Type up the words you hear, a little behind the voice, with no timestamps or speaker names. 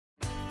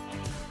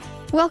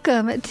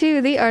Welcome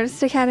to the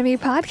Artist Academy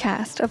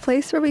podcast, a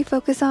place where we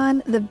focus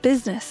on the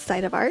business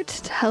side of art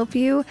to help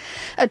you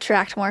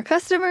attract more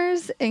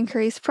customers,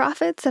 increase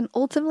profits, and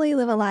ultimately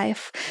live a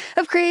life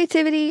of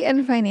creativity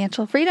and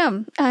financial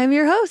freedom. I'm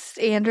your host,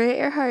 Andrea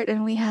Earhart,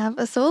 and we have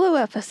a solo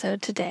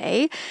episode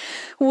today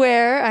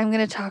where I'm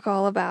going to talk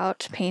all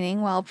about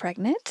painting while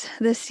pregnant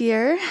this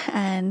year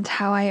and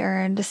how I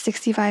earned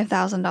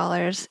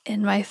 $65,000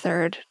 in my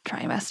third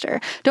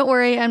trimester. Don't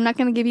worry, I'm not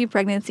going to give you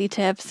pregnancy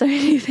tips or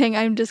anything.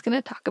 I'm just going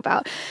to talk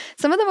about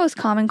some of the most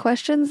common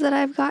questions that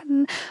I've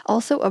gotten,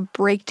 also a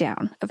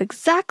breakdown of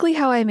exactly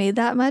how I made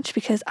that much,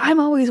 because I'm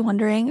always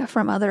wondering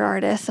from other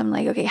artists, I'm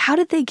like, okay, how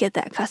did they get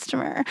that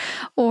customer?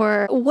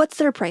 Or what's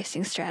their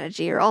pricing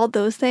strategy? Or all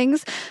those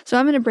things. So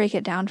I'm going to break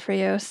it down for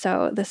you.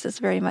 So this is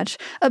very much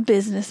a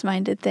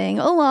business-minded thing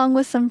along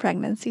with some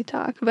pregnancy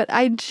talk. But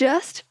I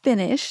just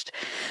finished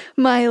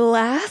my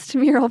last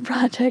mural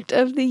project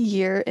of the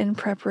year in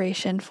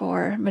preparation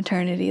for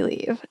maternity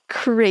leave.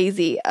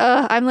 Crazy.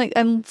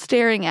 I'm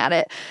staring at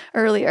it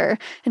earlier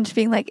and just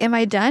being like, am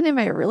I done? Am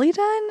I really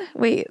done?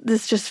 Wait,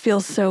 this just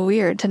feels so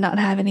weird to not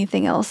have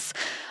anything else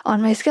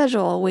on my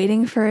schedule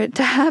waiting for it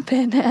to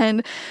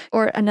happen,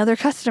 or another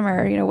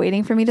customer,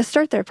 waiting for me to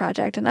start their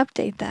project and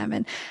update them.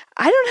 And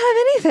I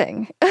don't have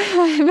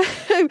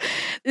anything.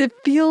 It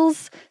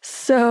feels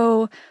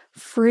so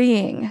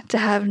freeing to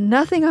have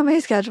nothing on my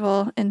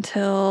schedule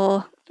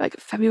until like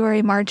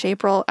February, March,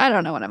 April. I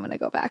don't know when I'm going to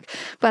go back,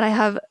 but I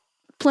have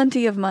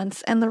plenty of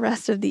months and the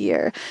rest of the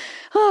year.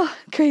 Oh,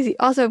 crazy.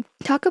 Also,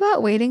 talk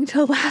about waiting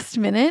till last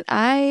minute.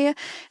 I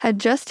had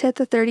just hit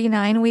the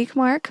 39-week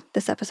mark.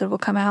 This episode will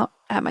come out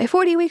at my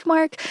 40-week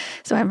mark,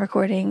 so I'm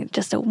recording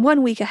just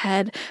 1 week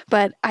ahead,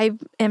 but I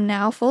am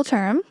now full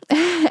term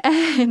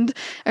and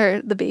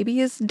the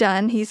baby is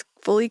done. He's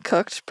fully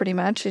cooked pretty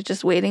much. It's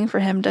just waiting for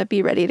him to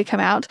be ready to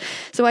come out.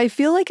 So I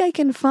feel like I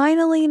can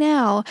finally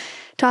now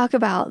talk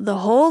about the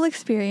whole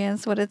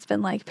experience, what it's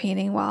been like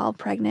painting while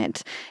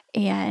pregnant,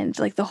 and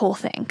like the whole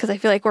thing, because I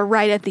feel like we're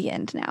right at the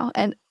end now.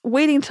 And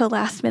waiting till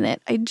last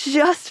minute, I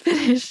just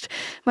finished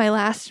my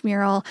last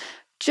mural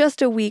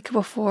just a week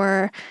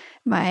before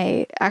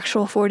my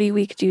actual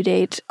 40-week due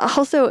date.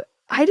 Also,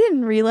 I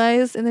didn't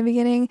realize in the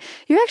beginning,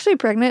 you're actually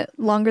pregnant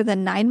longer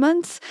than 9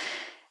 months.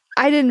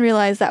 I didn't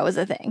realize that was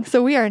a thing.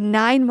 So we are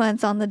 9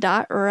 months on the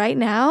dot right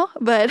now,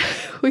 but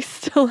we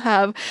still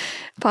have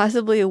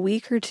possibly a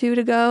week or two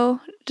to go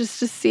just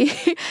to see.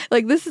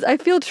 I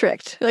feel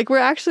tricked.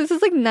 This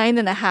is like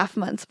 9.5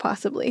 months,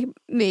 possibly,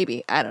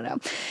 maybe. I don't know.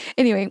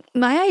 Anyway,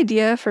 my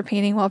idea for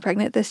painting while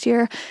pregnant this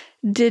year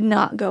did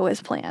not go as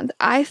planned.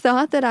 I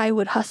thought that I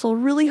would hustle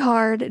really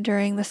hard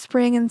during the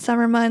spring and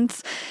summer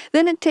months,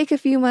 then it'd take a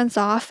few months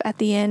off at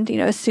the end,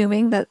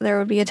 assuming that there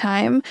would be a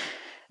time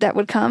that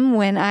would come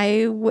when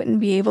I wouldn't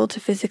be able to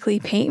physically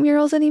paint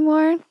murals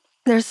anymore.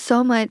 There's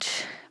so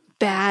much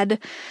bad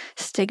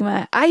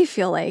stigma, I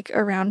feel like,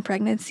 around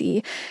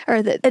pregnancy,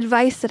 or the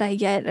advice that I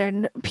get,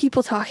 or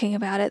people talking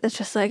about it that's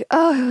just like,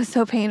 oh, it was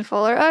so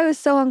painful, or oh, it was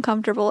so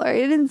uncomfortable, or I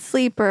didn't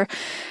sleep, or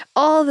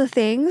all the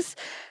things.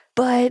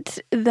 But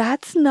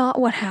that's not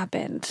what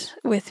happened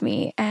with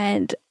me.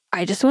 And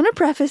I just want to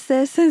preface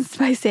this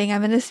by saying I'm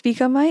going to speak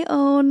on my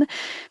own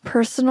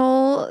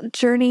personal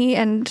journey.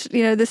 And,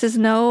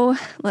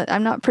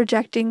 I'm not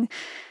projecting,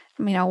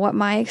 what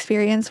my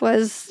experience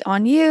was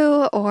on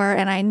you,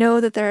 and I know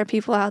that there are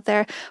people out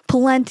there,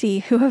 plenty,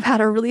 who have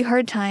had a really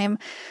hard time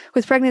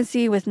with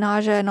pregnancy, with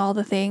nausea and all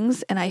the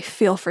things. And I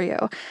feel for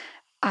you.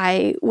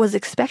 I was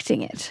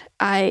expecting it.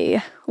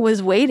 I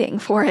was waiting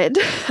for it.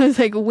 I was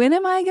like, when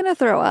am I going to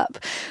throw up?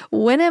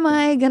 When am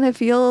I going to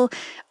feel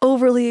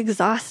overly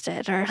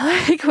exhausted? Or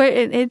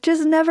it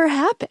just never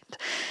happened.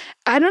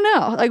 I don't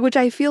know, which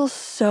I feel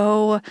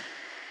so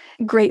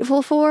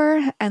grateful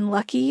for and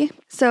lucky.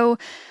 So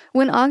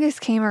when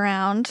August came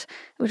around,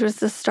 which was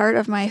the start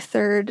of my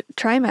third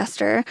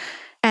trimester,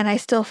 and I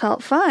still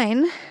felt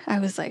fine, I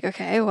was like,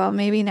 okay, well,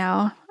 maybe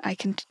now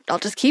I'll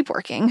just keep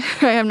working.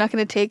 I'm not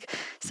going to take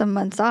some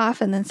months off.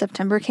 And then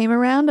September came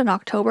around, and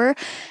October,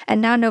 and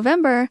now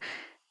November.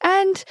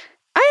 And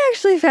I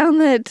actually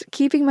found that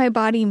keeping my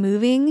body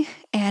moving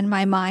and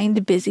my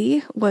mind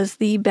busy was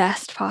the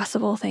best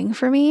possible thing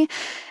for me.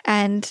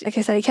 And like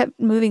I said, I kept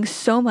moving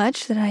so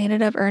much that I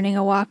ended up earning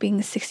a whopping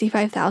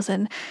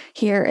 $65,000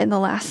 here in the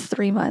last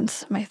 3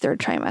 months, my third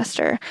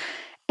trimester,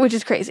 which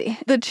is crazy.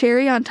 The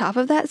cherry on top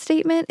of that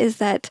statement is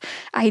that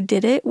I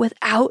did it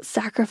without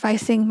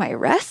sacrificing my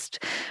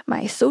rest,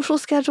 my social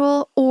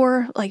schedule,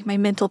 or my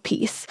mental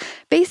peace.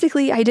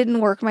 Basically, I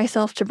didn't work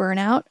myself to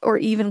burnout or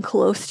even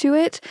close to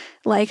it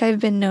like I've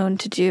been known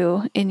to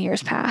do in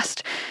years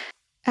past.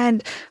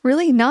 And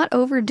really not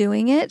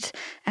overdoing it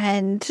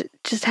and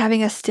just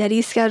having a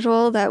steady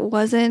schedule that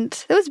was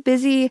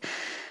busy,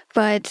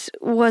 but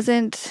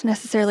wasn't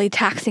necessarily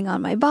taxing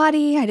on my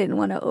body. I didn't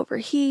want to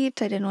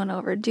overheat. I didn't want to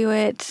overdo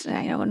it.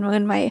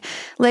 When my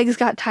legs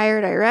got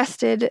tired, I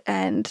rested.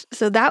 And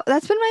so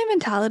that's been my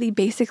mentality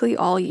basically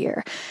all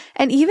year.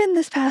 And even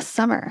this past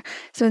summer.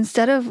 So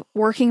instead of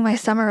working my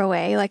summer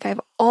away like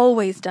I've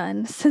always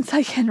done since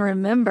I can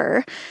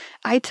remember,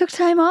 I took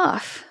time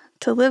off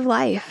to live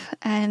life.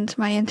 And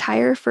my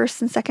entire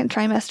first and second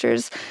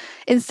trimesters,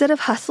 instead of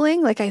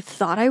hustling like I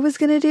thought I was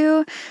going to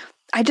do,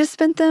 I just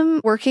spent them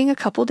working a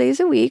couple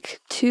days a week,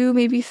 2,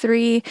 maybe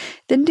 3,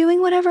 then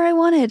doing whatever I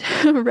wanted,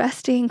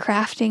 resting,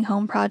 crafting,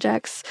 home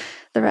projects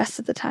the rest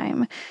of the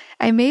time.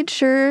 I made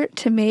sure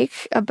to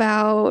make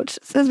about,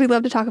 since we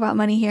love to talk about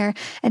money here,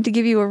 and to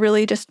give you a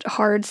really just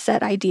hard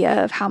set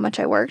idea of how much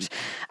I worked,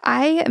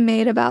 I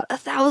made about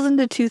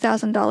 $1,000 to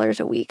 $2,000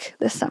 a week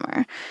this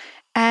summer.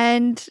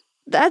 And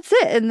that's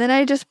it. And then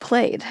I just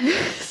played.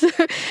 So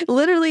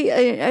literally,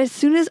 as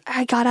soon as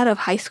I got out of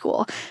high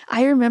school,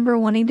 I remember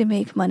wanting to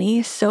make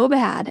money so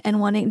bad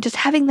and just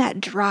having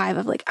that drive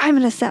of like, I'm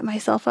going to set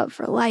myself up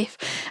for life.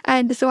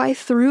 And so I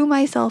threw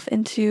myself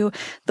into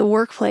the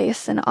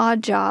workplace and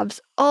odd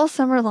jobs all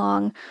summer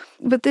long.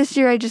 But this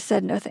year I just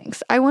said, no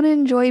thanks. I want to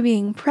enjoy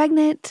being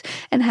pregnant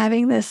and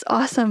having this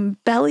awesome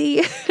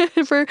belly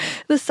for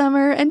the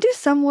summer and do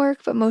some work,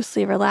 but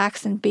mostly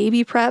relax and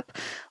baby prep,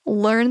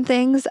 learn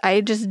things.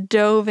 I just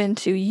dove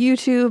into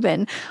YouTube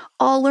and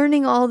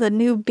learning all the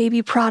new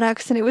baby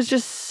products, and it was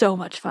just so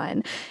much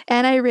fun.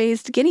 And I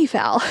raised guinea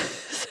fowl.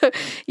 So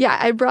yeah,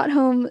 I brought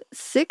home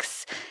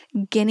 6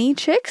 guinea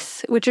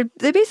chicks,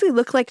 they basically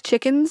look like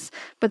chickens,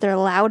 but they're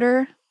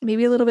louder,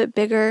 maybe a little bit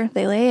bigger.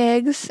 They lay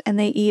eggs and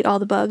they eat all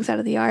the bugs out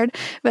of the yard.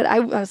 But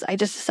I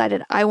just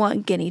decided I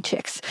want guinea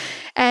chicks.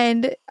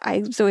 And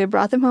so we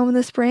brought them home in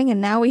the spring,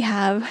 and now we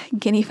have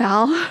guinea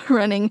fowl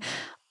running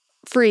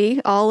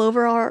free all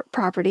over our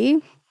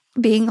property,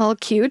 being all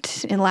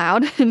cute and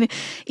loud and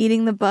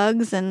eating the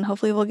bugs, and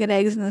hopefully we'll get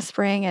eggs in the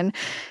spring. And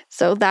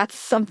so that's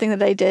something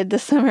that I did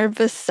this summer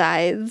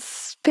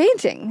besides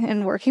painting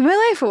and working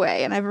my life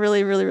away. And I've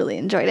really, really, really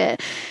enjoyed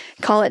it.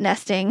 Call it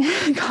nesting,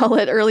 call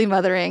it early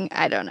mothering.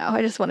 I don't know.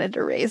 I just wanted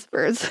to raise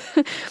birds.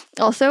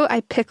 Also,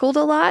 I pickled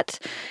a lot,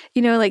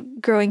 like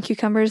growing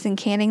cucumbers and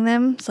canning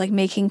them. It's like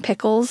making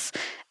pickles.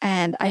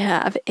 And I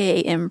have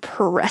a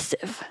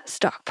impressive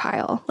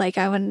stockpile. Like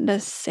I want to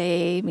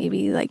say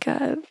maybe like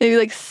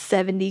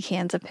 70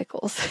 cans of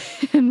pickles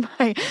in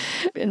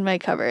my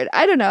cupboard.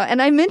 I don't know.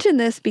 And I mention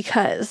this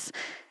because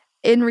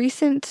in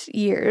recent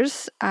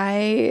years,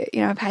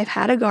 I've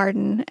had a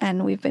garden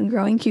and we've been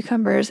growing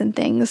cucumbers and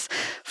things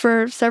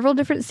for several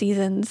different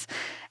seasons.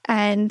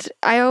 And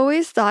I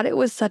always thought it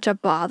was such a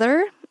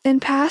bother in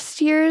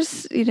past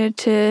years,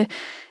 to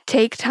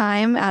take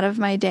time out of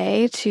my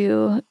day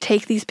to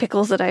take these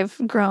pickles that I've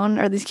grown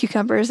or these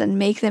cucumbers and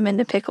make them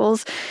into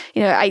pickles.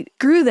 I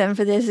grew them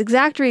for this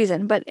exact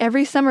reason, but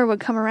every summer would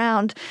come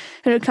around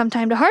and it would come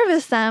time to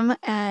harvest them,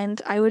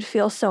 and I would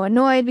feel so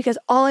annoyed because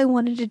all I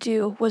wanted to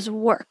do was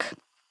work.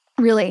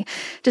 Really,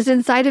 just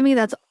inside of me,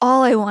 that's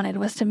all I wanted,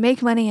 was to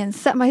make money and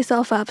set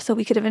myself up so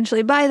we could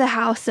eventually buy the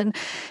house and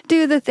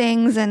do the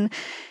things. And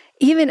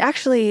even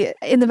actually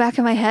in the back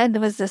of my head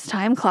was this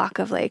time clock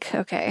of like,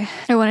 okay,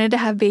 I wanted to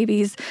have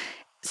babies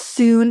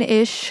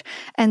soon-ish.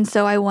 And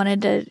so I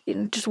wanted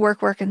to just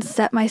work and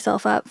set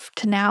myself up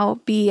to now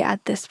be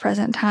at this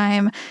present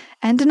time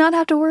and to not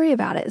have to worry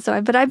about it.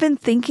 But I've been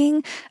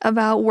thinking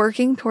about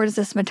working towards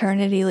this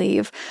maternity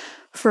leave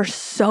for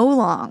so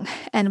long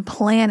and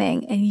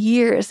planning and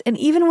years. And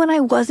even when I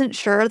wasn't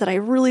sure that I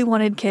really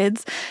wanted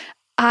kids,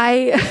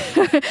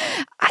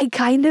 I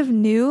kind of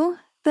knew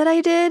that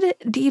I did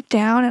deep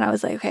down. And I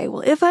was like, okay,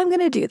 well, if I'm going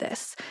to do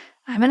this,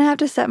 I'm going to have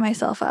to set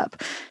myself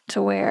up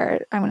to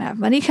where I'm going to have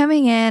money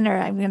coming in, or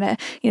I'm going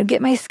to,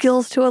 get my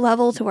skills to a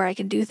level to where I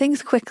can do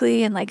things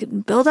quickly and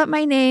like build up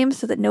my name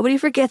so that nobody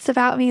forgets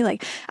about me.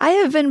 Like I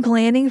have been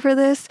planning for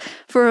this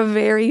for a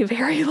very,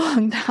 very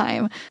long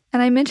time.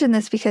 And I mention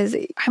this because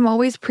I'm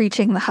always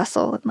preaching the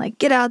hustle and like,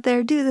 get out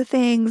there, do the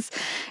things,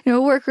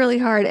 work really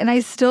hard. And I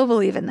still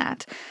believe in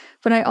that.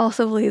 But I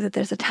also believe that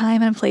there's a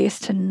time and place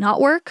to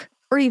not work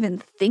or even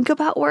think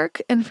about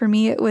work. And for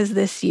me, it was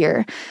this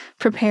year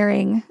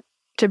preparing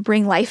to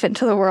bring life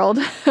into the world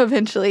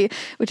eventually,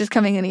 which is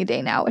coming any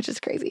day now, which is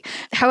crazy.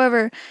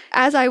 However,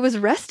 as I was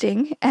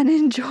resting and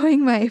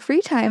enjoying my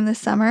free time this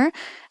summer,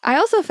 I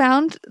also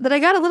found that I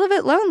got a little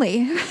bit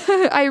lonely.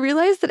 I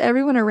realized that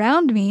everyone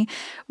around me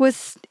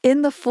was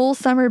in the full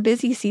summer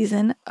busy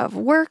season of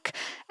work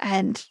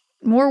and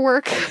more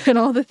work and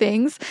all the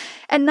things.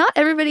 And not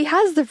everybody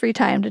has the free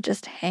time to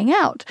just hang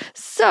out.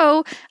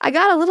 So I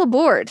got a little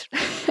bored.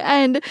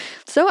 And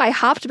so I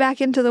hopped back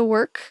into the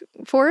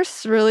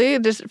workforce, really,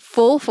 just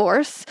full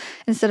force.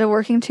 Instead of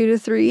working 2 to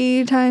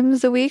 3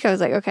 times a week, I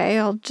was like, okay,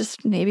 I'll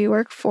just maybe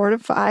work 4 to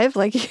 5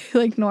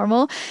 like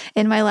normal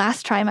in my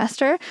last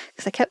trimester,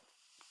 because I kept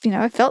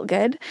I felt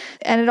good.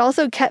 And it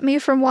also kept me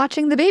from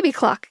watching the baby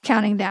clock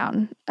counting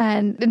down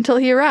and until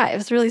he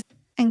arrives, really.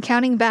 And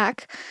counting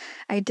back,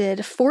 I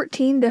did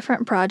 14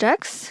 different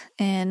projects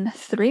in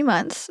 3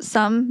 months,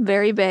 some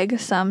very big,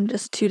 some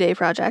just 2-day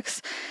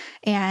projects,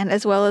 and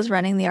as well as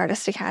running the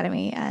Artist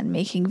Academy and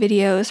making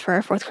videos for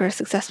our 4th quarter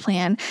success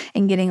plan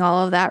and getting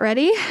all of that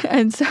ready.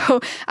 And so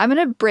I'm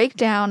going to break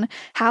down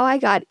how I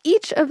got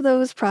each of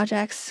those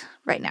projects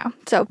right now.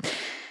 So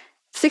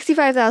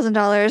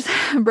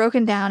 $65,000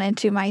 broken down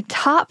into my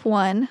top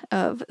one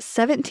of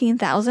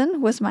 $17,000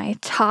 was my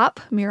top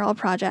mural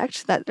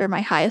project, that they're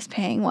my highest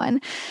paying one.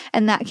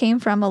 And that came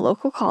from a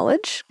local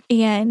college.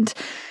 And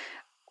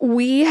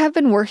we have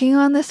been working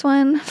on this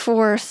one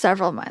for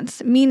several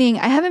months, meaning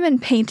I haven't been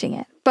painting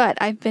it, but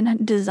I've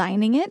been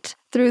designing it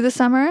through the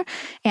summer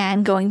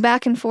and going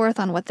back and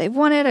forth on what they've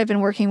wanted. I've been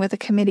working with a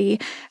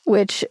committee,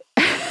 which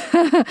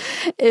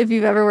if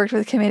you've ever worked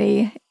with a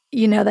committee,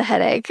 you know the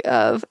headache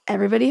of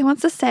everybody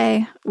wants to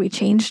say, we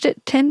changed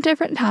it 10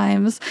 different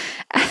times.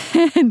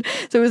 And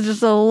so it was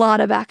just a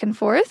lot of back and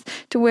forth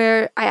to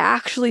where I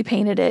actually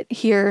painted it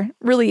here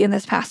really in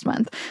this past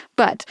month.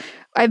 But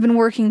I've been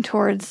working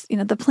towards,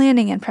 the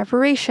planning and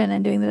preparation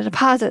and doing the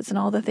deposits and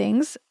all the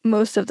things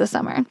most of the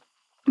summer.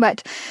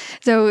 But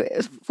so it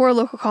was for a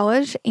local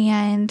college,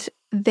 and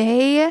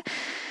it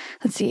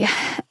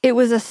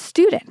was a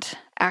student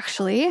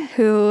actually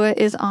who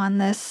is on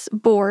this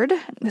board,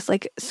 this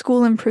like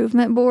school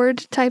improvement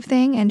board type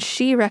thing. And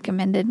she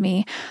recommended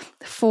me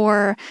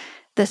for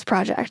this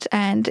project.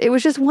 And it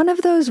was just one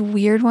of those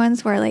weird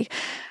ones where like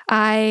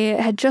I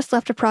had just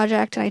left a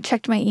project and I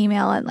checked my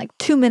email, and like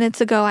 2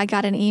 minutes ago I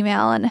got an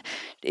email and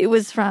it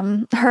was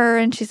from her,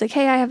 and she's like,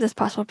 hey, I have this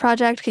possible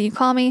project. Can you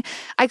call me?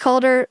 I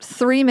called her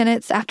 3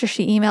 minutes after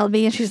she emailed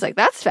me, and she's like,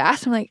 that's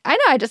fast. I'm like, I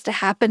know, I just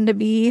happened to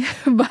be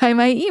by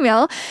my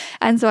email.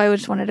 And so I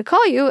just wanted to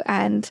call you.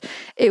 And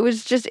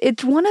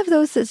it's one of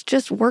those that's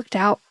just worked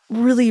out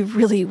really,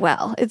 really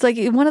well. It's like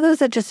one of those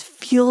that just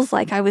feels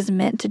like I was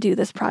meant to do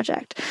this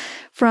project.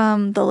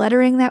 From the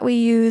lettering that we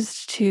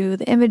used to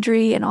the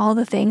imagery and all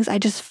the things, I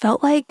just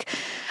felt like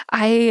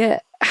I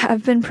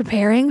have been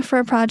preparing for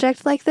a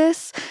project like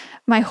this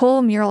my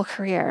whole mural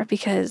career,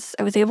 because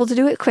I was able to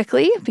do it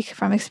quickly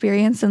from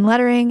experience in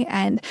lettering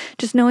and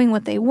just knowing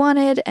what they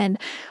wanted and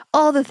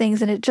all the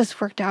things, and it just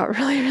worked out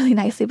really, really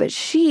nicely. But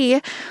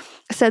she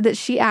said that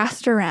she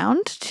asked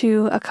around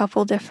to a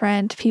couple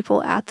different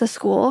people at the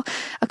school,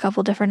 a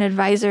couple different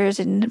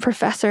advisors and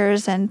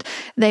professors, and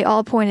they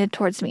all pointed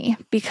towards me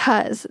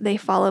because they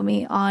follow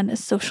me on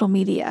social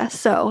media.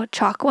 So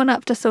chalk one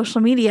up to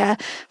social media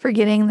for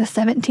getting the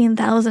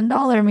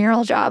 $17,000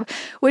 mural job,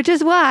 which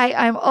is why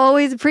I'm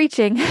always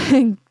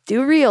preaching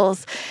do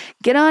reels,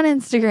 get on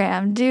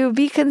Instagram,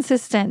 be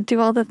consistent, do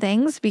all the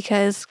things,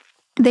 because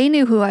they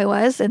knew who I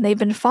was and they've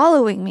been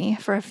following me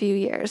for a few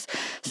years.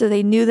 So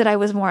they knew that I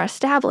was more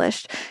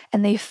established,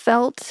 and they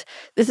felt,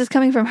 this is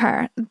coming from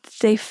her,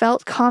 they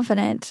felt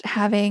confident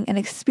having an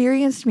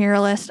experienced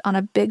muralist on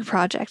a big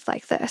project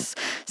like this.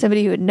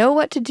 Somebody who would know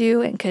what to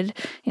do and could,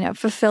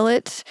 fulfill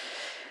it.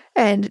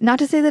 And not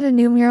to say that a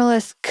new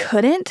muralist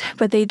couldn't,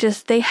 but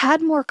they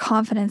had more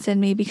confidence in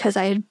me because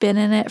I had been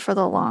in it for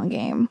the long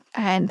game.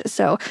 And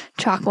so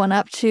chalk one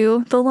up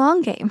to the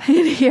long game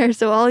in here.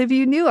 So all of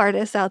you new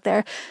artists out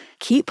there,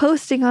 keep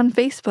posting on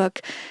Facebook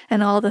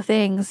and all the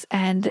things.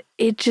 And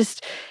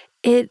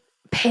it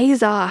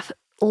pays off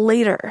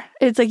later.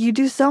 It's like you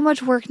do so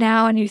much work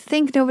now and you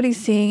think nobody's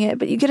seeing it,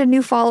 but you get a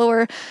new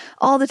follower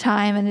all the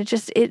time, and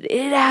it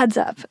adds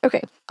up.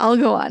 Okay, I'll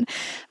go on.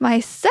 My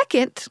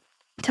second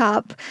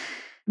top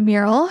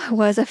mural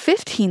was a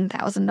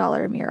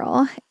 $15,000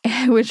 mural,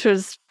 which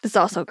was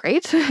also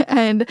great.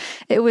 And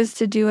it was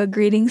to do a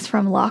Greetings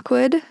from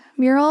Lockwood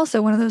mural.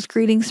 So one of those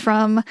greetings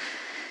from,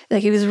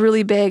 like, it was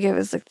really big. It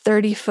was like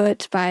 30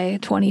 foot by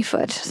 20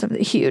 foot,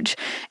 something huge.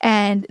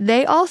 And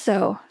they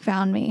also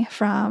found me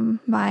from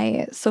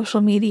my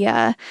social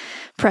media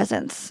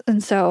presence.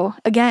 And so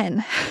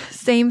again,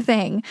 same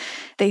thing.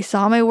 They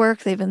saw my work.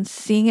 They've been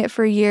seeing it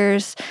for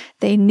years.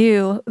 They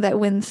knew that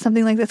when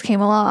something like this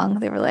came along,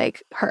 they were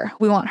like,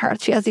 we want her.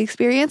 She has the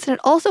experience. And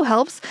it also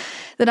helps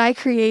that I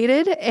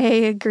created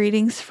a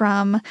Greetings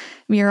from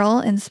mural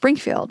in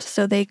Springfield.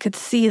 So they could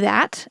see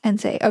that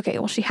and say, okay,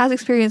 well, she has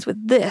experience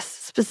with this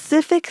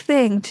specific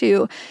thing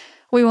too.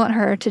 We want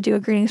her to do a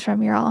Greetings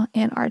from mural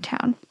in our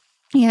town.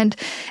 And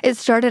it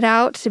started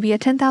out to be a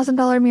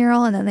 $10,000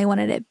 mural, and then they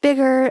wanted it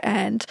bigger,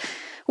 and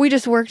we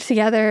just worked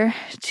together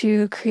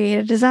to create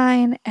a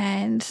design.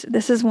 And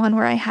this is one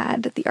where I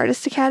had the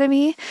Artist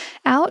Academy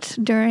out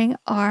during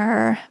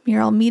our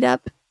mural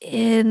meetup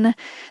in, I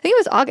think it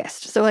was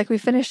August. So like we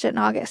finished it in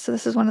August. So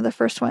this is one of the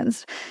first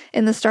ones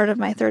in the start of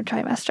my 3rd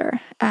trimester.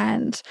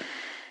 And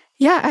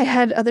yeah, I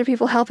had other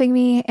people helping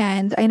me,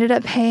 and I ended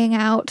up paying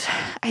out,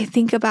 I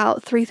think,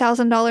 about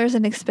 $3,000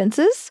 in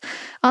expenses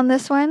on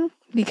this one,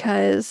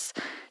 because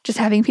just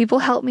having people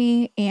help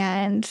me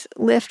and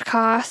lift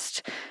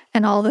cost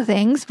and all the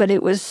things. But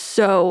it was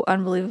so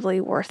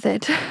unbelievably worth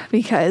it,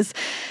 because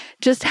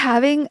just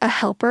having a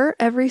helper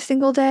every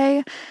single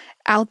day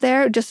out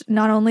there, just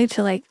not only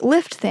to like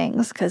lift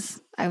things, because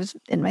I was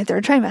in my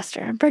third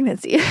trimester of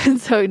pregnancy. And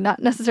so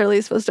not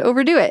necessarily supposed to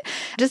overdo it.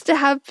 Just to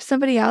have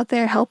somebody out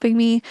there helping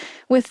me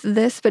with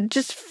this, but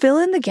just fill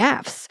in the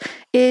gaps.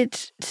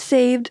 It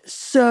saved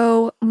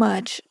so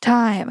much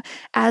time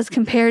as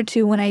compared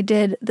to when I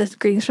did this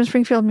Greetings from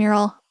Springfield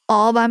mural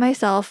all by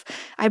myself.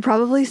 I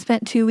probably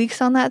spent 2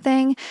 weeks on that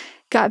thing,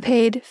 got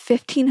paid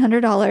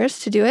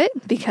 $1,500 to do it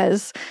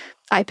because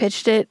I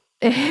pitched it.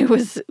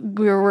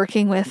 We were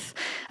working with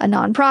a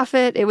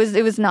nonprofit. It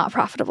was not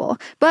profitable,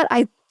 but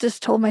I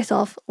just told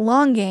myself,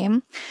 long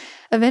game.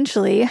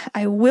 Eventually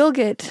I will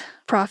get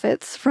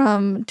profits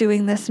from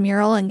doing this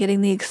mural and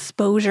getting the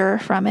exposure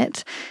from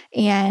it.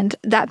 And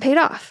that paid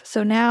off.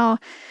 So now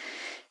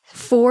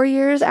 4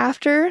 years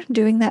after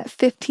doing that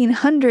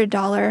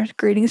 $1,500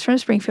 Greetings from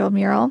Springfield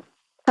mural,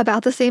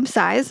 about the same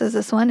size as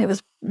this one.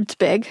 It's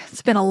big.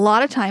 Spent a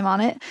lot of time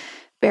on it.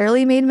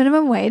 Barely made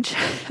minimum wage.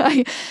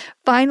 I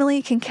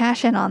finally can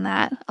cash in on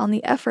that, on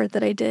the effort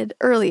that I did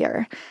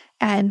earlier,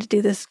 and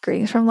do this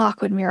Greetings from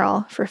Lockwood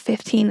mural for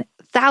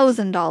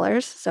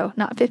 $15,000. So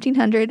not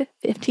 $1,500,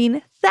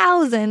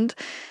 $15,000.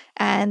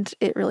 And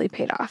it really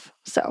paid off.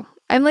 So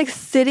I'm like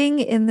sitting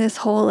in this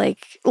whole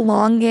like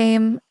long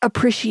game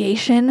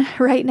appreciation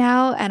right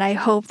now. And I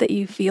hope that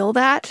you feel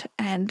that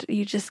and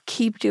you just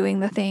keep doing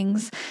the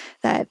things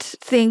that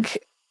think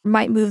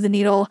might move the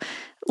needle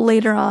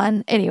later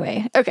on.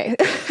 Anyway, okay.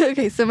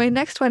 Okay, so my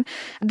next one,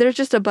 there's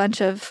just a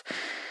bunch of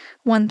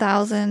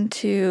 $1,000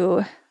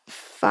 to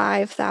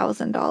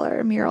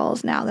 $5,000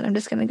 murals now that I'm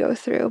just going to go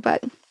through.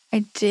 But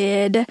I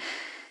did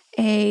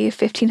a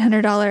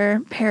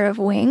 $1,500 pair of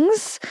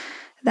wings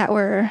that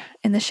were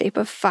in the shape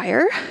of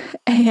fire,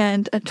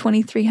 and a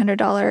 $2,300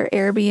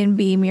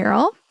 Airbnb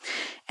mural,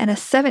 and a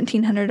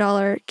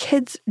 $1,700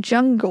 kids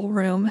jungle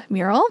room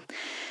mural.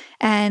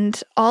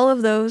 And all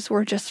of those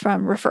were just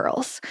from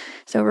referrals.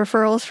 So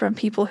referrals from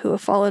people who have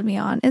followed me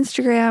on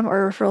Instagram,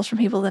 or referrals from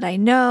people that I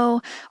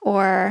know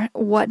or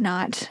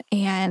whatnot.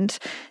 And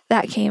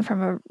that came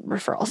from a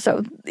referral.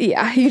 So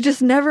yeah, you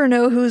just never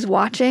know who's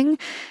watching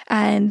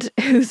and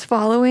who's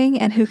following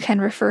and who can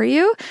refer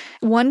you.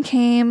 One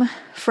came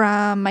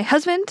from my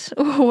husband.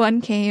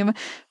 One came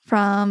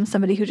from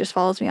somebody who just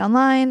follows me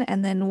online,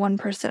 and then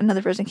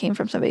another person came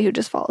from somebody who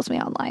just follows me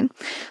online.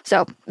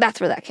 So that's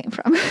where that came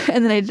from.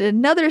 And then I did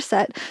another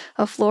set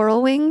of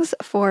floral wings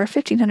for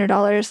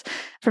 $1,500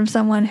 from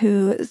someone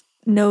who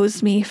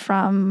knows me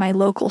from my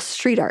local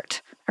street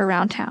art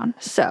around town.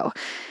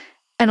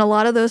 And a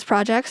lot of those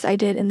projects I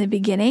did in the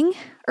beginning,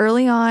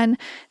 early on.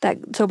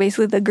 So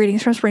basically the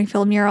Greetings from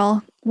Springfield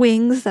mural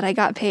wings that I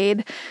got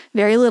paid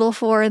very little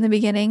for in the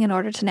beginning in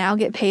order to now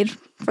get paid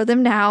for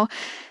them now.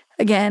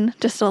 Again,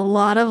 just a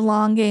lot of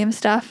long game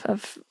stuff,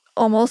 of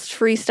almost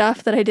free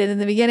stuff that I did in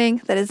the beginning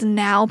that is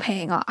now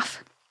paying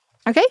off.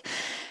 Okay,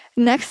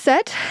 next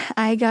set,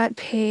 I got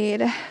paid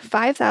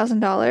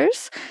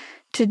 $5,000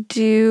 to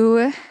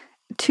do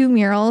 2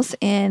 murals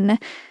in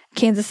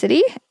Kansas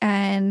City,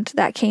 and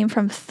that came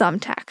from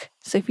Thumbtack.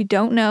 So if you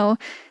don't know,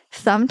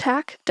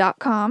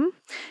 thumbtack.com,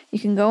 you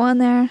can go on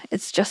there.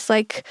 It's just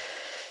like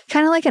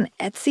kind of like an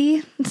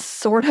Etsy,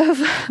 sort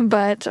of,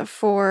 but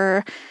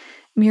for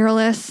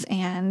muralists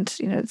and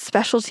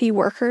specialty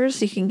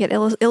workers. You can get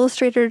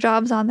illustrator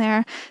jobs on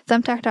there.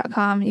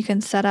 Thumbtack.com. You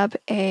can set up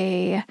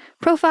a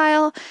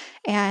profile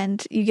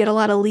and you get a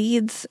lot of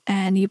leads,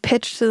 and you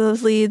pitch to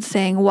those leads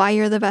saying why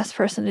you're the best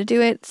person to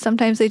do it.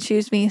 Sometimes they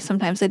choose me,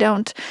 sometimes they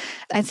don't.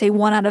 I'd say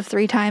 1 out of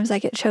 3 times I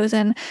get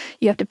chosen.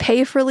 You have to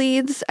pay for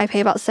leads. I pay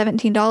about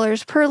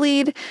 $17 per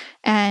lead,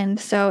 and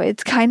so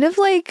it's kind of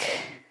like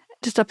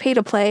just a pay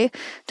to play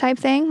type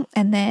thing.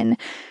 And then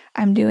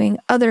I'm doing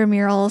other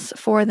murals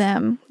for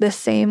them. This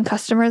same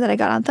customer that I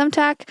got on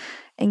Thumbtack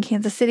in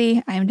Kansas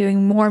City, I'm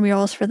doing more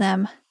murals for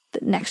them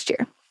next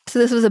year. So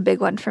this was a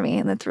big one for me,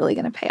 and that's really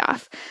going to pay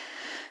off.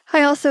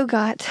 I also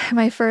got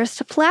my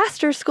first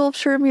plaster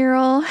sculpture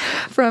mural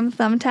from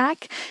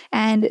Thumbtack,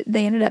 and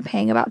they ended up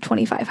paying about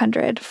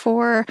 $2,500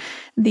 for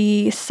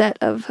the set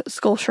of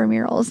sculpture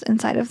murals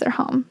inside of their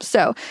home.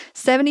 So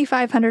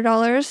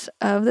 $7,500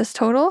 of this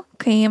total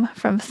came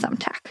from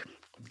Thumbtack.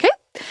 Okay,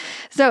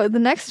 so the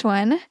next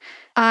one,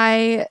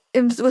 I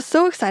was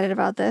so excited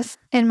about this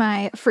in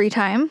my free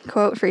time,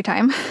 quote, free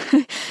time,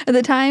 at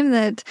the time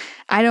that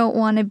I don't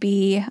want to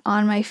be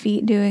on my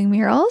feet doing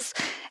murals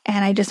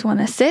and I just want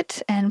to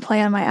sit and play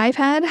on my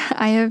iPad.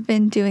 I have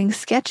been doing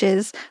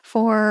sketches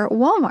for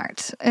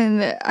Walmart,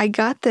 and I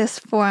got this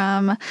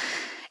from,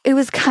 it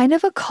was kind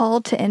of a call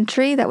to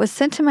entry that was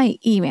sent to my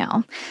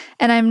email,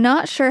 and I'm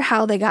not sure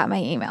how they got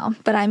my email,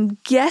 but I'm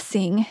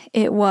guessing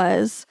it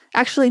was,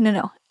 actually,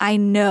 no, I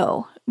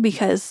know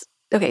because,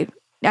 okay,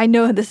 I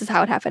know this is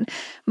how it happened.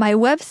 My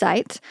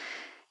website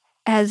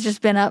has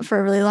just been up for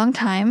a really long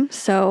time,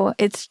 so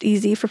it's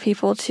easy for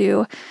people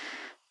to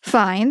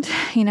find.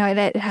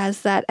 It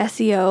has that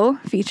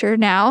SEO feature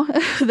now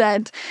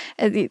that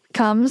it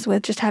comes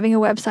with just having a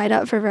website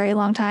up for a very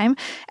long time.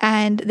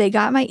 And they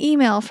got my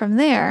email from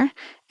there,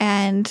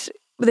 and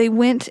they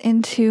went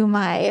into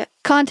my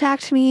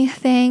contact me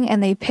thing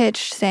and they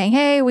pitched saying,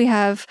 hey, we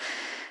have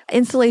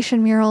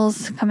installation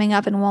murals coming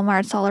up in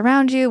Walmarts all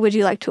around you. Would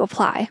you like to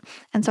apply?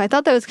 And so I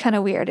thought that was kind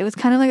of weird. It was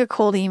kind of like a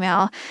cold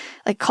email,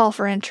 like call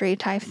for entry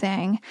type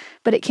thing,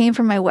 but it came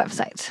from my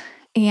website.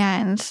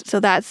 And so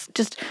that's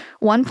just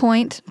one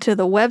point to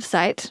the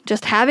website,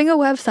 just having a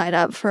website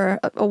up for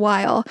a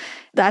while.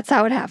 That's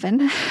how it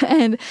happened.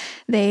 And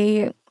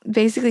they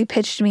basically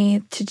pitched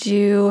me to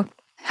do,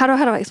 how do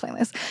I explain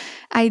this?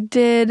 I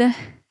did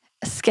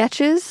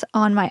sketches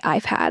on my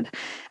iPad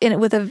in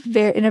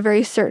a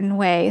very certain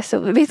way.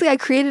 So basically I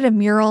created a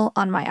mural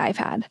on my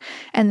iPad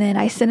and then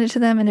I sent it to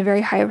them in a very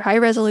high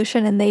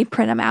resolution and they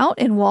print them out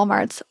in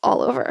Walmarts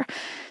all over.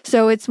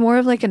 So it's more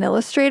of like an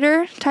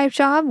illustrator type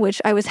job,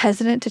 which I was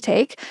hesitant to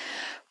take.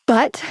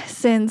 But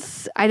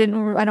since I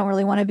don't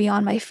really want to be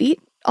on my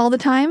feet all the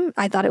time,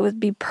 I thought it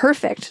would be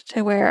perfect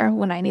to where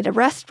when I need a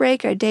rest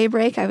break or a day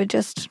break, I would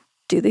just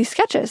do these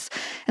sketches.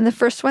 And the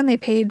first one, they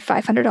paid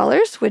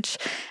 $500, which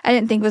I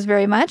didn't think was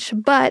very much.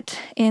 But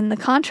in the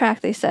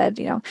contract, they said,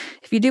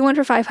 if you do one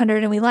for $500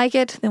 and we like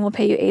it, then we'll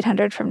pay you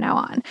 $800 from now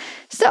on.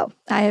 So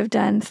I have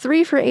done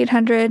 3 for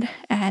 $800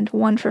 and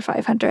 1 for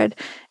 $500.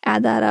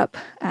 Add that up.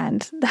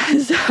 And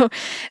so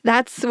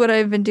that's what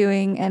I've been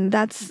doing. And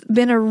that's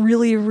been a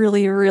really,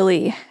 really,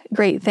 really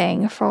great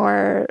thing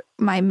for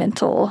my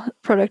mental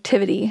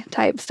productivity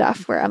type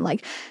stuff where I'm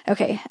like,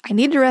 okay, I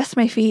need to rest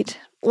my feet.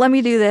 Let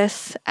me do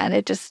this. And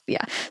it just,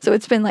 so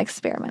it's been like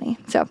spare money.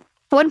 So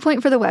 1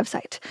 point for the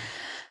website.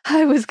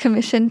 I was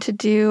commissioned to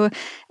do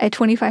a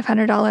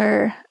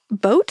 $2,500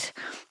 boat.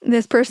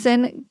 This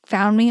person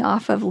found me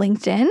off of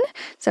LinkedIn.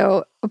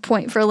 So a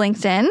point for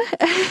LinkedIn.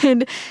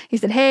 And he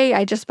said, hey,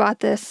 I just bought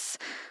this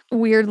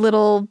weird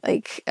little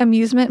like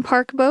amusement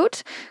park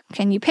boat.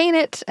 Can you paint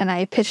it? And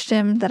I pitched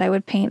him that I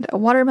would paint a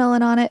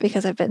watermelon on it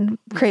because I've been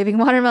craving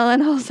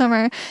watermelon all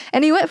summer.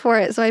 And he went for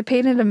it. So I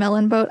painted a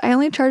melon boat. I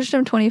only charged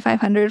him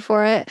 $2,500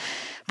 for it.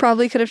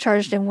 Probably could have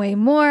charged him way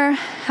more.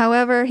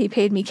 However, he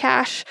paid me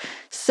cash.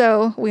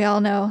 So we all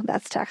know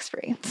that's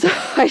tax-free. So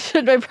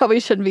I probably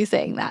shouldn't be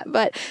saying that.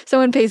 But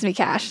someone pays me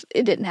cash.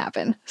 It didn't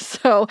happen.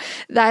 So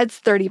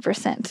that's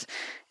 30%.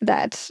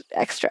 That's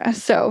extra.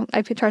 So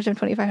I charged him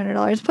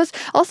 $2,500. Plus,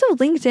 also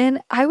LinkedIn,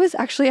 I was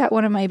actually at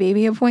one of my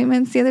baby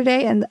appointments the other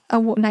day and a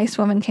nice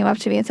woman came up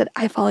to me and said,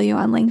 I follow you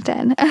on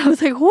LinkedIn. And I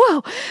was like,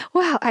 whoa,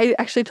 wow. I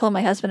actually told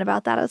my husband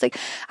about that. I was like,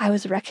 I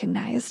was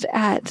recognized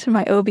at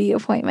my OB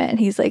appointment. And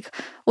he's like,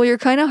 well, you're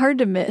kind of hard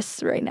to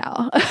miss right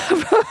now.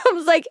 I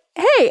was like,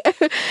 hey,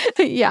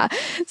 yeah.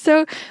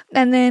 So,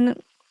 and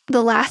then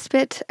the last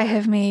bit, I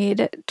have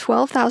made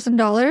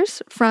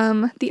 $12,000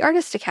 from the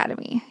Artist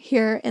Academy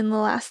here in the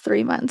last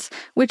 3 months,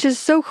 which is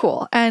so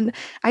cool. And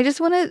I just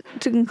wanted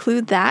to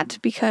include that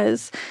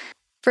because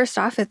first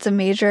off, it's a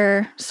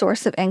major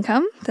source of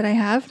income that I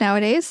have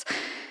nowadays.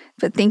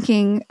 But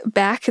thinking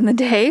back in the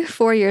day,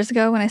 4 years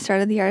ago when I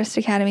started the Artist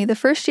Academy, the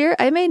first year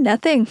I made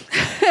nothing.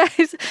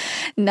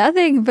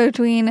 Nothing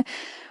between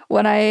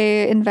what I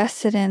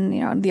invested in,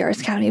 the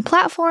Artist Academy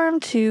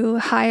platform to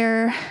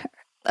hire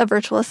a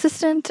virtual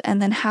assistant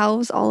and then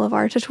house all of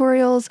our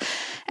tutorials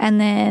and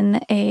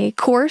then a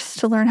course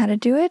to learn how to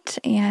do it.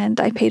 And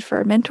I paid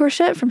for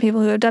mentorship from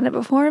people who have done it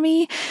before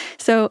me.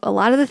 So a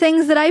lot of the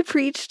things that I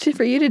preached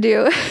for you to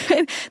do,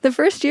 the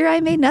first year I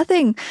made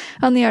nothing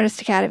on the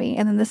Artist Academy.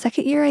 And then the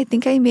second year, I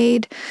think I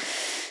made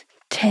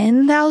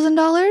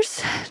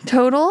 $10,000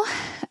 total.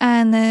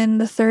 And then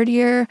the third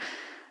year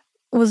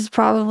was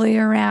probably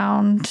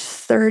around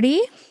 30.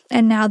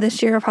 And now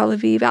this year will probably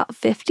be about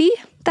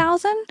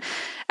 50,000.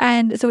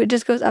 And so it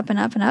just goes up and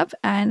up and up.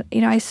 And,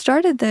 I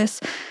started this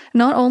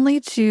not only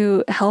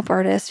to help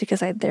artists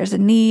because there's a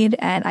need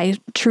and I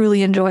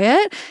truly enjoy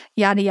it,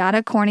 yada,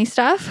 yada, corny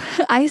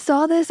stuff. I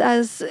saw this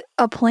as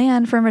a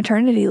plan for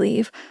maternity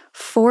leave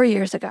 4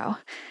 years ago.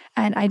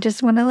 And I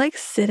just want to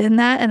sit in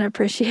that and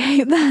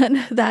appreciate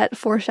that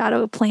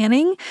foreshadow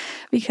planning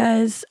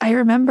because I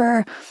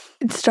remember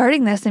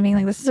starting this and being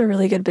like, this is a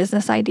really good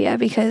business idea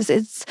because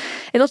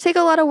it'll take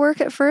a lot of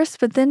work at first,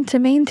 but then to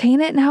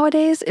maintain it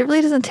nowadays, it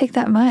really doesn't take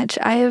that much.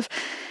 I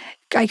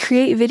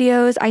create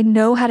videos. I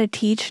know how to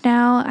teach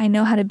now. I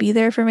know how to be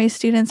there for my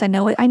students. I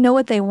know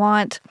what they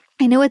want.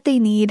 I know what they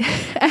need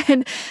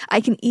and I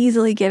can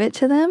easily give it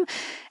to them.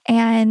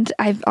 And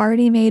I've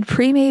already made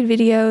pre-made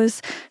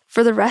videos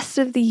for the rest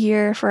of the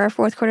year for our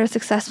fourth quarter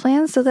success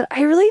plan so that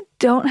I really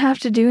don't have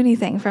to do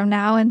anything from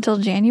now until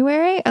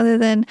January other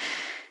than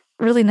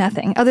really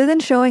nothing other than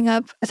showing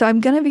up. So I'm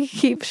going to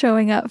keep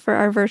showing up for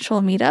our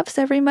virtual meetups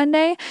every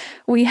Monday.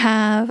 We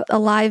have a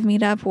live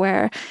meetup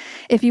where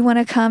if you want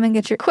to come and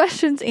get your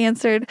questions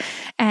answered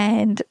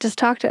and just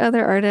talk to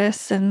other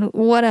artists and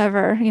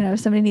whatever, if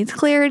somebody needs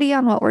clarity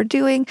on what we're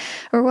doing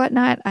or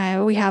whatnot,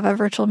 we have a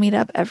virtual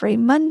meetup every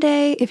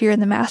Monday if you're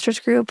in the master's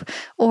group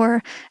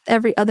or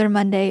every other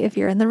Monday if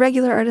you're in the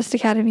regular Artist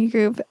Academy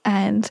group.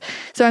 And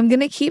so I'm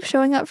going to keep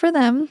showing up for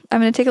them.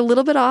 I'm going to take a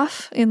little bit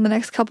off in the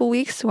next couple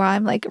weeks where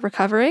I'm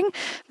recovering,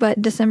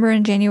 but December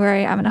and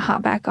January, I'm going to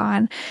hop back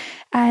on.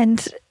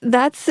 And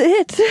that's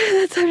it.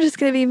 I'm just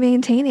going to be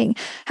maintaining.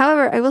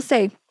 However, I will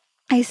say,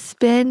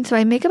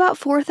 I make about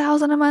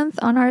 $4,000 a month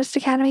on Artist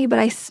Academy, but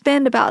I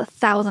spend about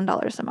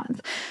 $1,000 a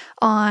month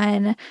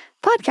on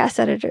podcast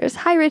editors.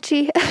 Hi,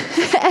 Richie.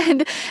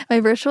 And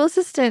my virtual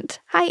assistant.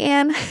 Hi,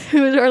 Anne,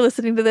 who are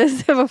listening to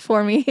this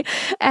before me.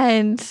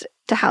 And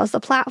to house the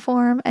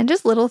platform and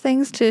just little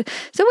things so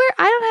where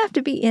I don't have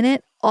to be in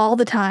it all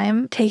the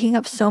time, taking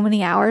up so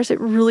many hours. It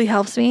really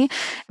helps me,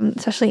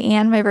 especially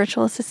Anne, my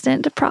virtual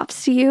assistant.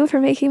 Props to you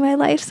for making my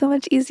life so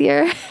much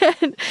easier.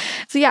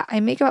 So yeah, I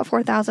make about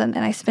 $4,000 and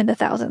I spend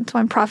 $1,000. So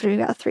I'm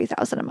profiting about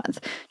 $3,000 a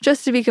month,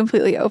 just to be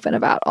completely open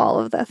about all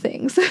of the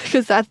things,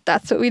 because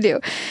that's what we do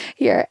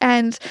here.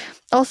 And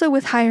also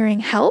with hiring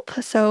help.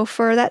 So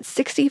for that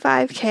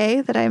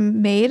 $65K that I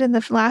made in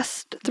the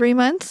last 3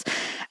 months,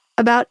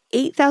 about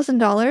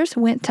 $8,000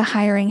 went to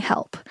hiring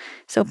help.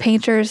 So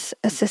painters,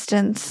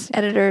 assistants,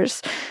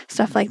 editors,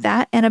 stuff like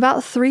that. And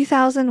about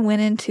 $3,000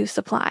 went into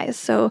supplies.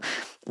 So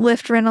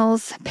lift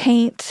rentals,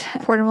 paint,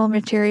 portable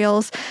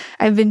materials.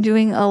 I've been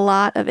doing a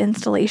lot of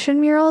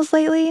installation murals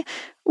lately,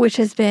 which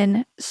has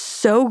been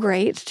so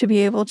great to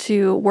be able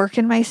to work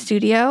in my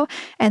studio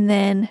and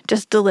then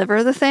just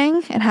deliver the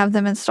thing and have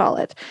them install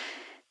it.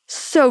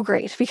 So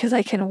great, because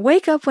I can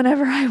wake up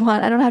whenever I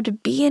want. I don't have to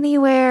be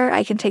anywhere.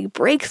 I can take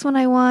breaks when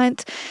I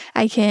want.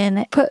 I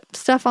can put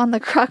stuff on the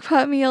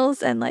crockpot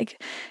meals and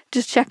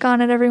just check on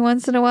it every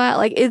once in a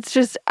while. It's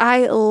just,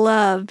 I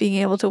love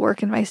being able to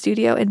work in my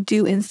studio and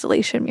do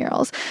installation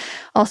murals.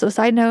 Also,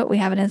 side note, we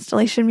have an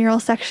installation mural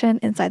section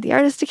inside the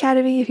Artist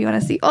Academy if you want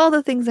to see all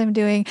the things I'm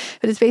doing.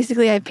 But it's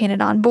basically, I've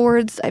painted on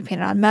boards, I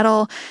painted on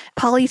metal,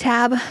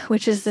 polytab,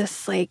 which is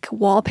this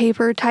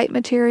wallpaper type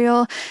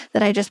material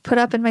that I just put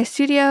up in my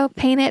studio,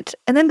 paint it,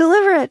 and then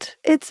deliver it.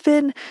 It's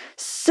been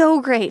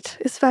so great,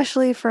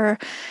 especially for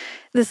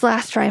this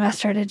last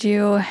trimester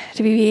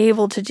to be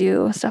able to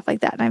do stuff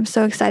like that. And I'm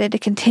so excited to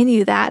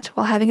continue that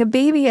while having a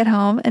baby at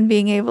home and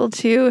being able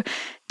to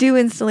do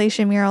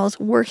installation murals,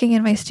 working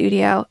in my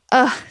studio.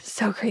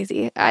 So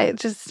crazy. I'm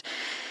just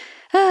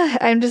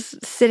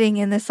sitting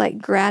in this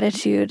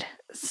gratitude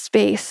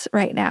space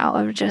right now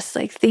of just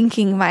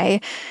thanking my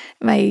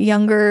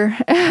younger,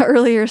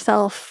 earlier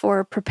self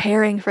for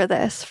preparing for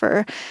this,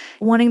 for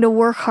wanting to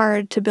work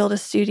hard to build a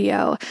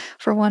studio,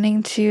 for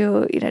wanting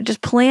to,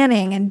 just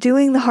planning and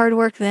doing the hard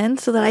work then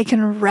so that I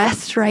can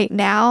rest right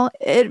now.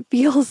 It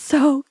feels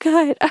so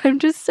good. I'm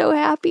just so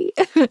happy.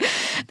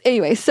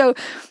 Anyway, so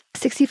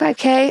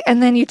 $65K,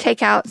 and then you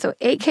take out, so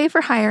 $8K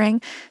for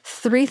hiring,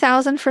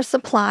 $3,000 for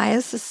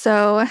supplies.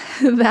 So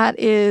that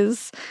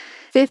is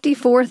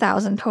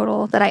 $54,000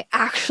 total that I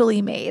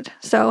actually made.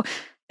 So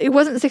it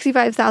wasn't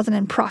 $65,000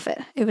 in profit.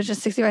 It was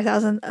just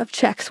 $65,000 of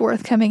checks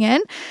worth coming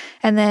in,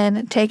 and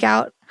then take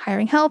out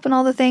hiring help and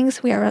all the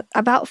things. We are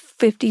about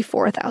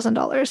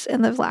 $54,000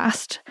 in the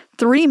last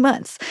 3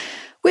 months,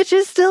 which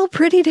is still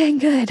pretty dang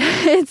good.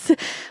 It's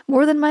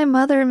more than my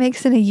mother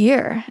makes in a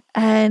year.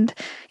 And,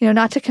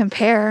 not to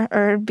compare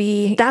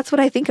that's what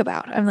I think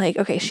about. I'm like,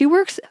 okay, she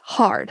works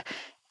hard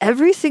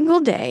every single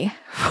day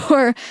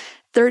for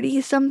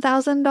 $30-some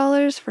thousand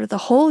for the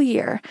whole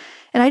year.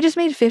 And I just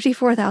made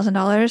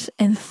 $54,000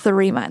 in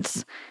 3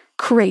 months.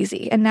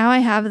 Crazy. And now I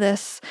have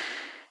this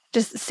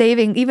just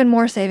saving, even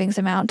more savings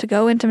amount to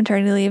go into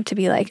maternity leave to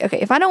be okay,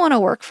 if I don't want to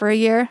work for a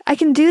year, I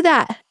can do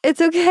that. It's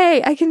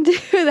okay. I can do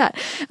that.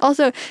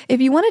 Also, if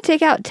you want to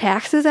take out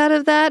taxes out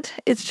of that,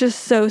 it's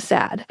just so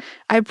sad.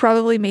 I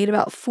probably made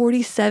about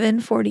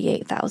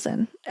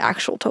 $48,000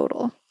 actual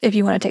total if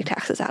you want to take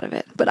taxes out of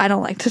it. But I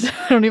don't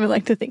even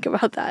like to think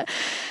about that.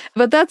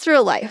 But that's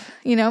real life,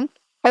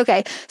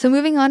 Okay, so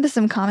moving on to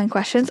some common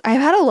questions.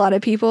 I've had a lot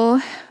of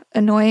people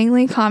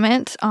annoyingly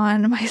comment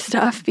on my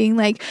stuff being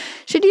like,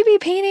 should you be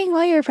painting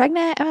while you're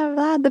pregnant? Blah, blah,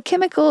 blah. The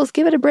chemicals,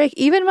 give it a break.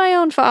 Even my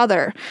own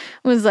father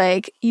was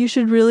like, you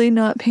should really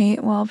not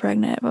paint while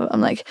pregnant.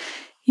 I'm like,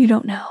 you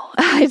don't know.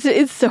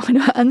 It's so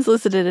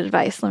unsolicited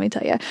advice, let me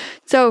tell you.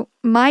 So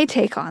my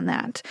take on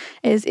that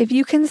is if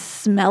you can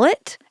smell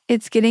it,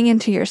 it's getting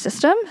into your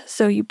system,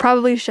 so you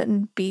probably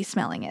shouldn't be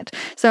smelling it.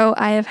 So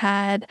I've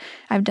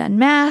done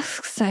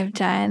masks, I've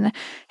done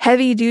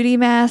heavy duty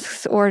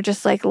masks, or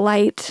just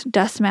light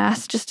dust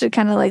masks just to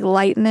kind of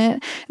lighten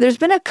it. There's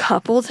been a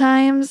couple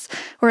times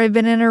where I've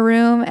been in a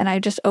room and I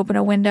just open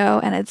a window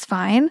and it's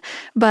fine.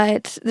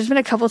 But there's been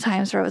a couple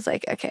times where I was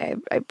like, okay,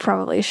 I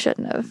probably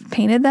shouldn't have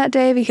painted that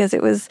day because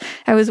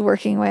I was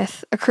working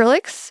with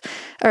acrylics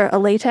or a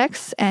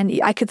latex and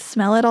I could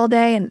smell it all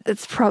day, and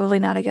it's probably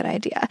not a good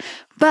idea.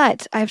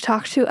 But I've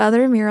talked to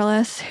other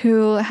muralists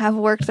who have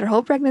worked their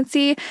whole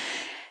pregnancy,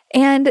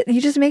 and you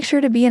just make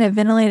sure to be in a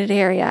ventilated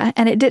area,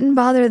 and it didn't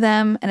bother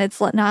them, and it's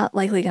not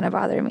likely going to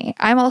bother me.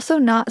 I'm also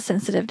not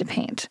sensitive to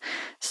paint.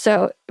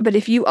 So, but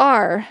if you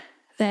are,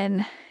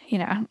 then,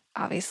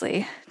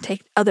 obviously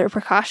take other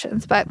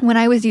precautions. But when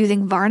I was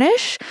using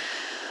varnish,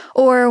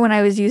 or when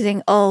I was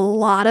using a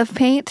lot of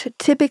paint,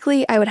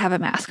 typically I would have a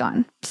mask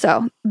on.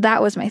 So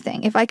that was my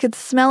thing. If I could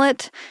smell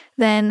it,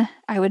 then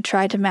I would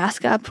try to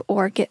mask up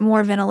or get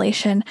more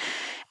ventilation.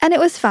 And it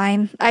was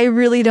fine. I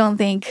really don't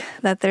think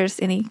that there's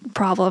any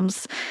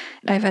problems.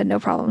 I've had no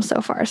problems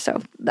so far.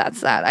 So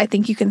that's that. I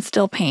think you can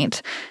still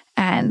paint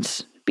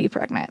and be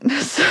pregnant.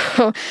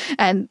 So,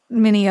 and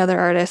many other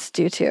artists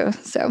do too.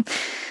 So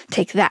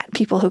take that,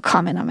 people who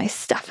comment on my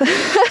stuff.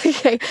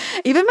 Okay.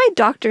 Even my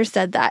doctor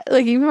said that.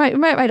 Like even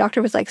my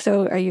doctor was like,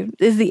 so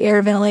is the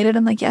air ventilated?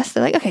 I'm like, yes.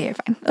 They're like, okay, you're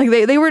fine. Like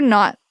they were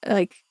not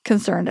like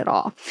concerned at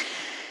all.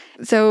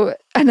 So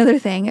another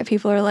thing,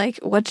 people are like,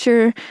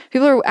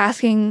 people are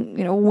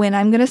asking, when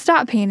I'm going to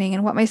stop painting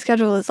and what my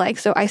schedule is like.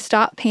 So I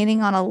stopped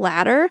painting on a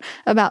ladder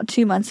about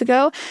 2 months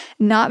ago,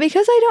 not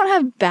because I don't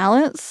have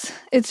balance.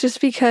 It's just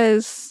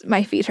because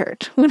my feet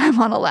hurt when I'm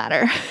on a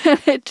ladder.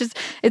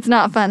 It's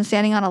not fun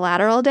standing on a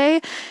ladder all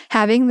day,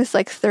 having this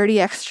like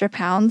 30 extra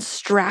pounds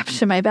strapped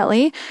to my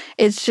belly.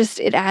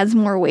 It adds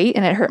more weight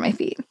and it hurt my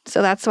feet.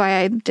 So that's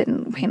why I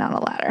didn't paint on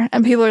a ladder.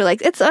 And people are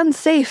like, it's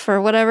unsafe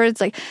or whatever. It's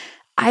like,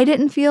 I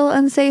didn't feel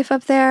unsafe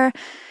up there.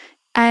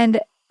 And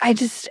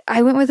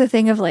I went with the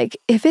thing of like,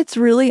 if it's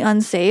really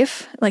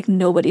unsafe, like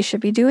nobody should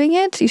be doing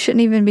it. You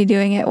shouldn't even be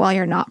doing it while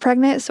you're not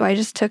pregnant. So I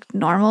just took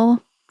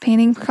normal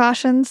painting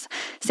precautions,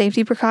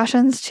 safety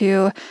precautions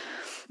to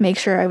make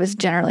sure I was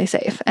generally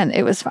safe, and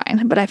it was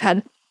fine. But I've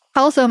had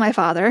also my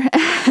father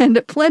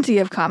and plenty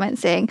of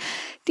comments saying,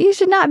 you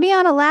should not be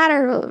on a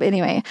ladder.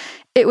 Anyway,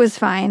 it was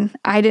fine.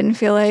 I didn't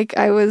feel like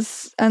I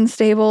was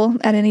unstable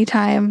at any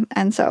time.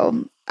 And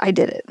so I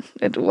did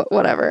it,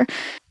 whatever.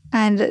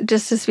 And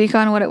just to speak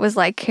on what it was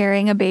like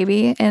carrying a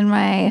baby in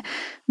my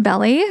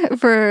belly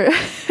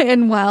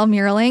and while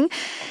muraling,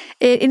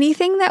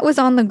 anything that was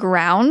on the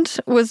ground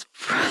was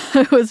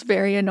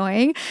very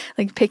annoying,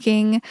 like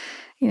picking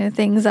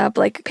things up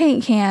like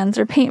paint cans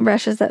or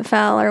paintbrushes that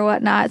fell or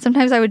whatnot.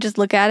 Sometimes I would just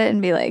look at it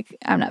and be like,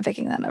 I'm not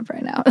picking that up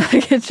right now.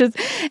 Like it's just,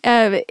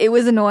 it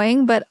was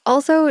annoying, but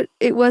also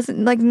it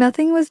wasn't like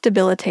nothing was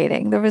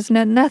debilitating. There was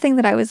nothing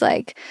that I was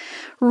like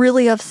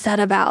really upset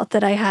about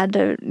that I had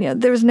to,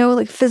 there was no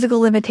like physical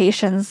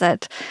limitations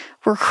that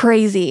were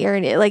crazy or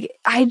like,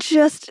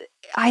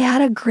 I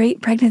had a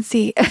great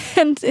pregnancy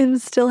and am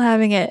still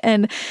having it.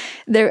 And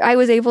I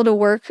was able to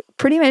work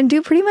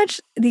do pretty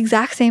much the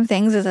exact same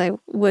things as I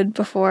would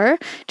before,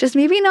 just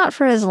maybe not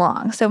for as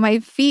long. So my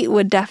feet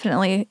would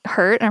definitely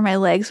hurt or my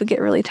legs would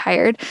get really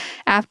tired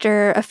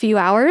after a few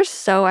hours.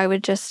 So I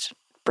would just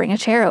bring a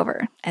chair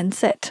over and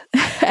sit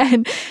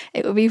and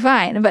it would be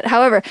fine. But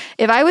however,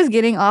 if I was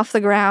getting off the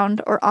ground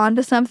or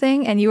onto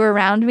something and you were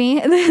around me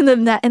in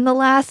the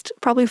last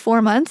probably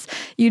 4 months,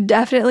 you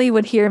definitely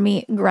would hear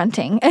me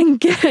grunting and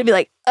be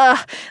like,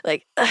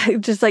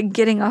 just like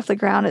getting off the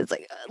ground. It's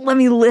like, let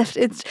me lift.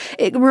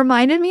 It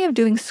reminded me of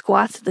doing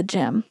squats at the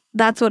gym.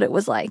 That's what it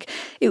was like.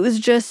 It was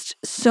just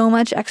so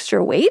much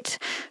extra weight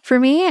for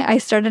me. I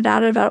started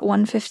out at about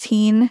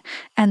 115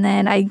 and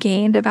then I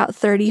gained about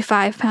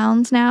 35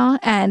 pounds now.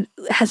 And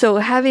so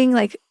having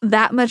like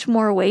that much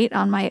more weight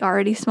on my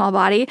already small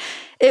body,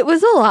 it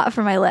was a lot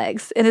for my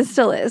legs and it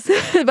still is.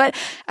 But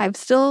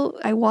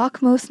I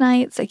walk most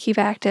nights. I keep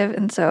active.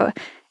 And so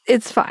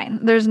it's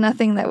fine. There's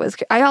nothing that was,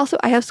 I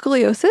have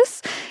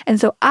scoliosis. And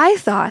so I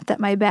thought that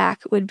my back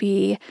would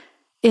be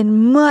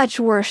in much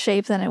worse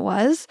shape than it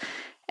was.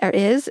 Or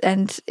is,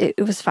 and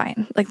it was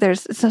fine. Like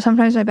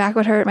sometimes my back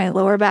would hurt, my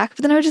lower back,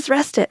 but then I would just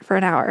rest it for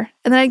an hour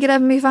and then I'd get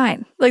up and be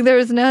fine. Like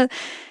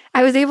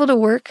I was able to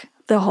work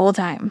the whole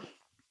time.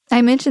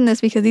 I mentioned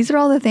this because these are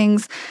all the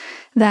things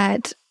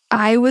that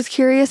I was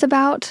curious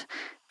about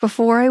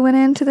before I went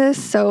into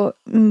this. So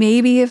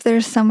maybe if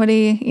there's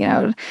somebody,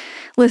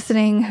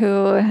 listening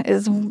who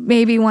is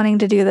maybe wanting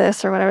to do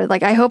this or whatever,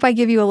 like I hope I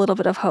give you a little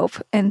bit of hope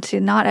into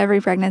not every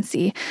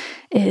pregnancy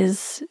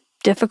is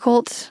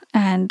difficult,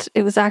 and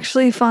it was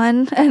actually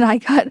fun, and I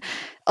got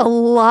a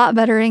lot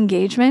better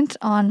engagement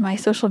on my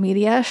social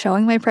media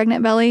showing my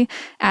pregnant belly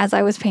as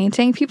I was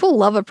painting. People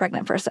love a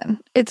pregnant person.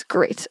 It's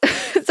great.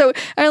 So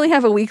I only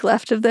have a week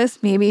left of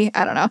this, maybe,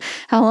 I don't know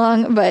how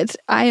long, but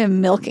I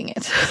am milking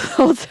it the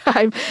whole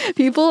time.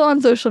 People on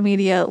social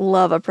media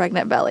love a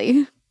pregnant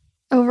belly.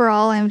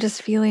 Overall, I'm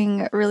just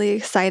feeling really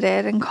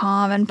excited and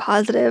calm and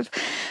positive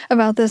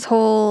about this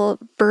whole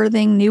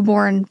birthing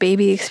newborn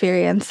baby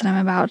experience that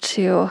I'm about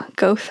to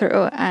go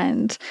through.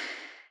 And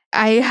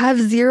I have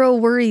zero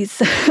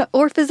worries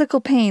or physical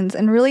pains.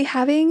 And really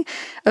having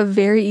a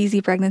very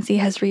easy pregnancy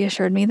has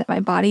reassured me that my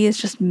body is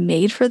just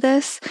made for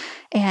this.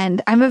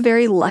 And I'm a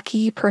very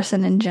lucky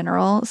person in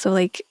general. So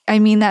I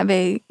mean that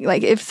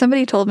if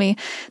somebody told me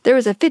there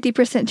was a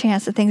 50%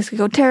 chance that things could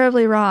go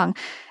terribly wrong,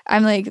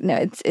 I'm like,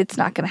 no, it's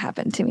not going to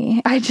happen to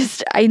me.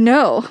 I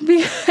know.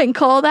 I can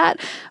call that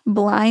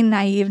blind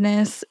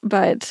naiveness,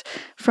 but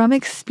from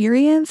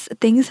experience,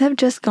 things have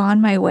just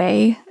gone my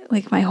way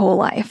like my whole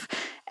life.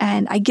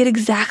 And I get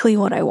exactly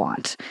what I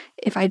want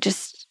if I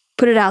just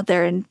put it out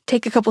there and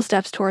take a couple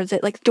steps towards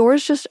it. Like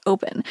doors just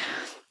open.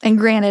 And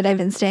granted, I've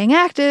been staying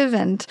active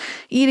and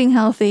eating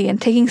healthy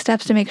and taking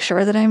steps to make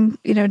sure that I'm,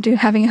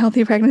 having a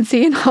healthy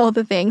pregnancy and all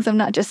the things. I'm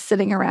not just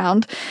sitting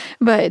around.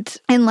 But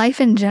in life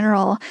in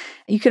general,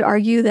 you could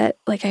argue that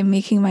I'm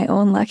making my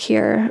own luck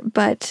here.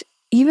 But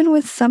even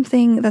with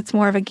something that's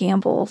more of a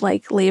gamble,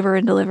 like labor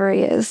and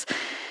delivery is,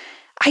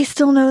 I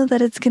still know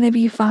that it's going to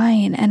be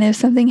fine. And if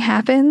something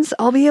happens,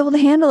 I'll be able to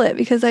handle it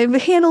because I've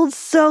handled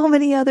so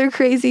many other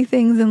crazy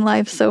things in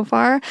life so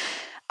far.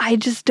 I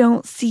just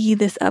don't see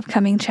this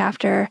upcoming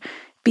chapter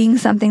being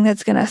something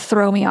that's going to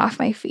throw me off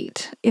my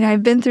feet.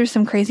 I've been through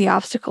some crazy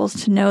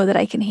obstacles to know that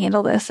I can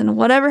handle this, and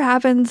whatever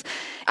happens,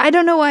 I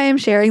don't know why I'm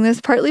sharing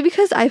this, partly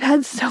because I've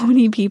had so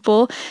many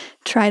people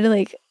try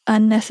to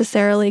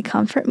unnecessarily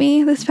comfort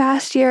me this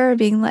past year,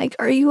 being like,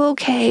 are you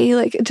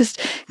okay?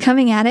 Just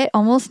coming at it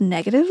almost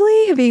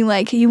negatively, being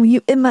like,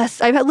 it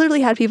must, I've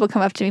literally had people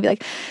come up to me and be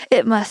like,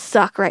 it must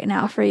suck right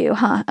now for you,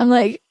 huh? I'm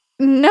like,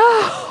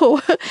 no.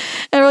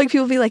 And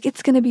people be like,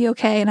 it's going to be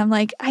okay. And I'm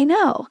like, I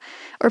know.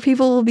 Or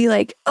people will be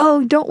like,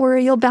 oh, don't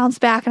worry, you'll bounce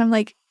back. And I'm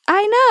like,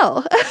 I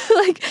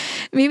know.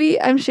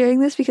 Maybe I'm sharing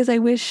this because I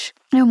wish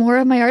more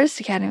of my Artist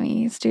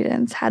Academy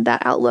students had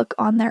that outlook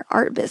on their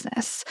art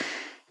business.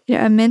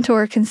 A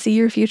mentor can see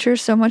your future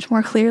so much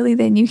more clearly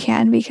than you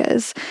can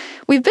because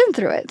we've been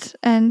through it.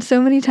 And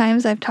so many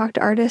times I've talked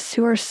to artists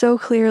who are so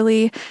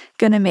clearly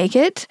going to make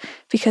it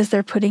because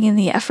they're putting in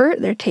the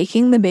effort, they're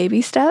taking the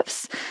baby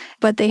steps,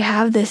 but they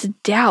have this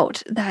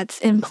doubt that's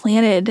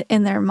implanted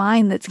in their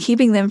mind that's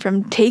keeping them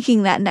from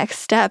taking that next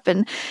step.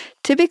 And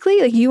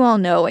typically, you all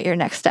know what your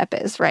next step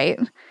is, right?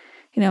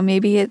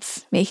 Maybe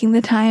it's making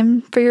the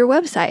time for your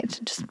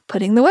website, just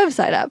putting the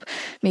website up.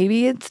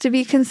 Maybe it's to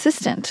be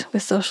consistent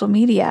with social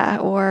media,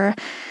 or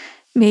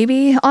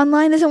maybe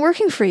online isn't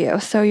working for you.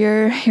 So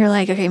you're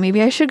like, okay,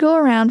 maybe I should go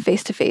around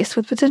face to face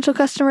with potential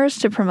customers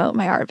to promote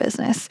my art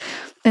business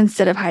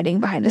instead of hiding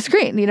behind a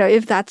screen,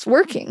 if that's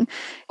working.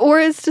 Or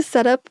it's to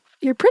set up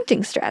your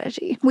printing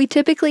strategy. We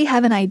typically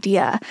have an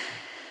idea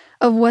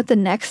of what the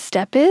next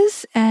step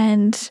is.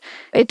 And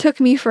it took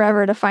me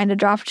forever to find a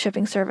drop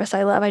shipping service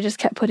I love. I just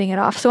kept putting it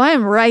off. So I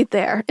am right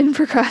there in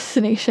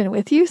procrastination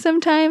with you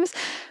sometimes,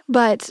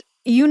 but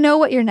you know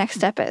what your next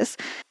step is.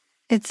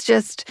 It's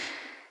just,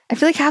 I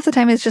feel like half the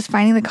time it's just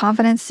finding the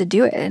confidence to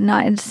do it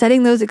and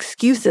setting those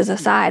excuses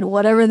aside,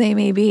 whatever they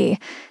may be,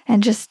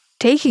 and just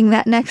taking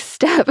that next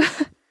step.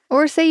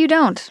 Or say you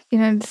don't,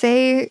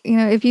 say,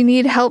 if you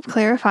need help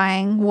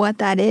clarifying what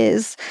that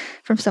is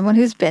from someone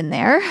who's been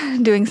there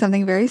doing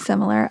something very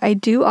similar, I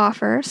do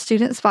offer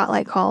student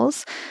spotlight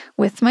calls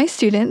with my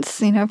students,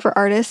 for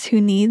artists who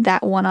need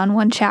that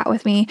one-on-one chat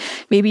with me.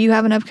 Maybe you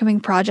have an upcoming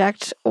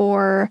project,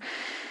 or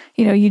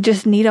you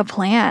just need a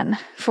plan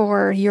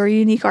for your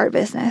unique art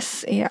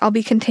business. I'll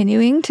be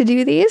continuing to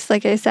do these,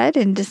 like I said,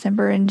 in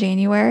December and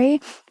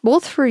January,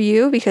 both for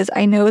you, because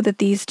I know that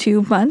these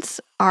 2 months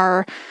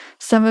are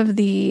some of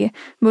the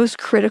most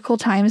critical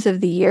times of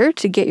the year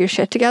to get your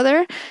shit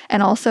together.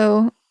 And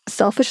also,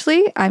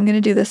 selfishly, I'm going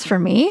to do this for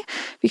me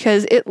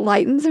because it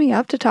lightens me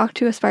up to talk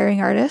to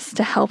aspiring artists,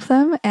 to help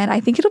them. And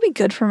I think it'll be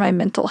good for my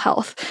mental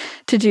health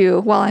to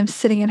do while I'm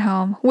sitting at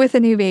home with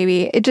a new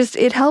baby.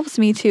 It helps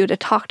me too to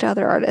talk to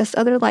other artists,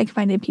 other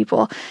like-minded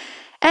people,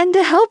 and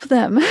to help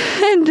them.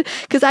 And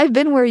because I've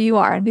been where you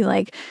are and be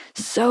like,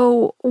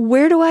 so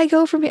where do I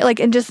go from here?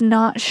 And just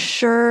not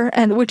sure.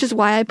 And which is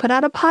why I put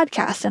out a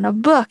podcast and a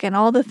book and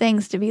all the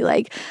things to be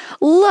like,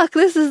 look,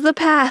 this is the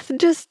path.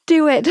 Just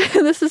do it.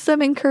 This is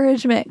some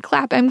encouragement.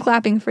 I'm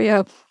clapping for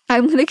you.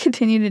 I'm going to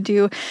continue to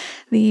do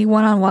the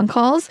one-on-one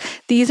calls.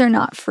 These are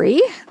not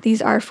free. These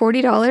are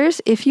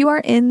 $40 if you are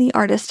in the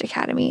Artist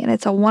Academy, and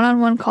it's a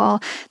one-on-one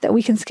call that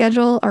we can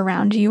schedule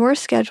around your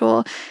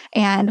schedule,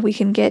 and we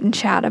can get and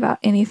chat about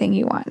anything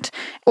you want.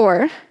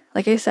 Or,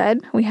 like I said,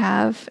 we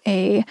have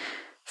a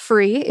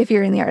free, if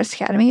you're in the Artist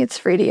Academy, it's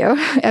free to you,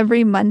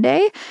 every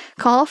Monday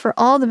call for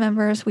all the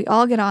members. We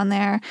all get on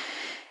there.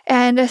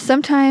 And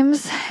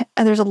sometimes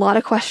there's a lot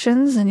of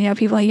questions, and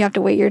people, you have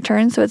to wait your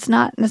turn. So it's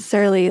not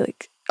necessarily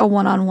a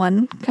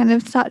one-on-one kind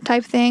of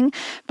type thing.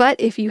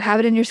 But if you have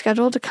it in your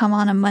schedule to come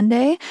on a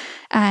Monday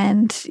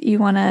and you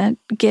want to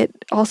get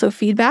also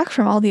feedback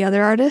from all the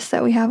other artists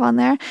that we have on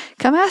there,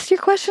 come ask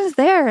your questions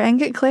there and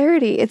get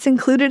clarity. It's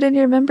included in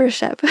your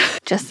membership.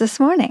 Just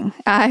this morning,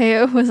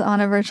 I was on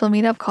a virtual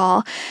meetup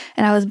call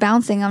and I was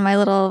bouncing on my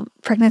little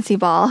pregnancy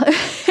ball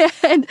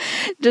and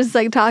just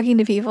talking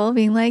to people,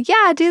 being like,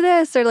 yeah, do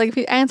this, or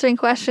answering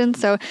questions.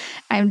 So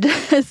I'm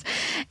just,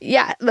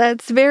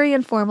 that's very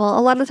informal.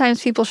 A lot of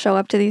times people show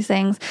up to these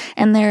things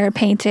and they're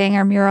painting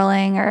or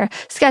muraling or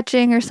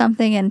sketching or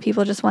something, and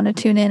people just want to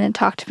tune in and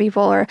talk to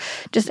people or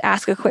just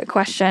ask a quick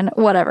question,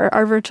 whatever.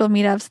 Our virtual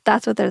meetups,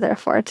 that's what they're there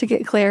for, to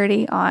get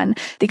clarity on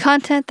the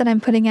content that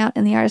I'm putting out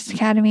in the Artist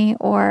Academy,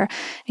 or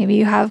maybe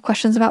you have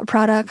questions about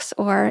products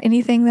or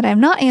anything that I'm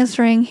not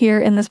answering here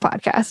in this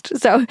podcast.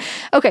 So,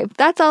 okay,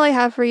 that's all I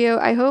have for you.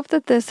 I hope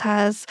that this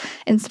has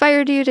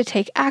inspired you to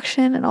take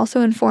action and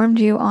also informed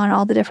you on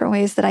all the different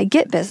ways that I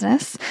get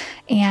business.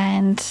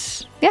 And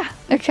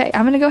okay,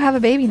 I'm going to go have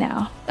a baby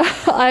now.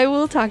 I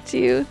will talk to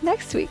you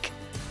next week.